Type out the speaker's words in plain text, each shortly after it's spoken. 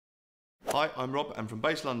Hi, I'm Rob and from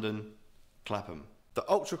base London, Clapham. The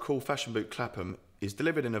ultra cool fashion boot Clapham is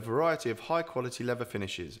delivered in a variety of high quality leather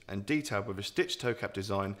finishes and detailed with a stitched toe cap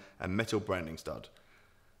design and metal branding stud.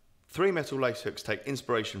 3 metal lace hooks take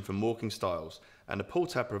inspiration from walking styles and the pull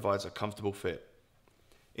tab provides a comfortable fit.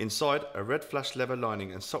 Inside, a red flash leather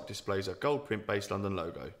lining and sock displays a gold print base London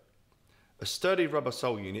logo. A sturdy rubber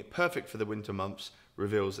sole unit perfect for the winter months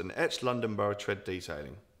reveals an etched London Borough tread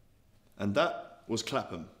detailing. And that was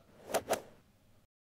Clapham.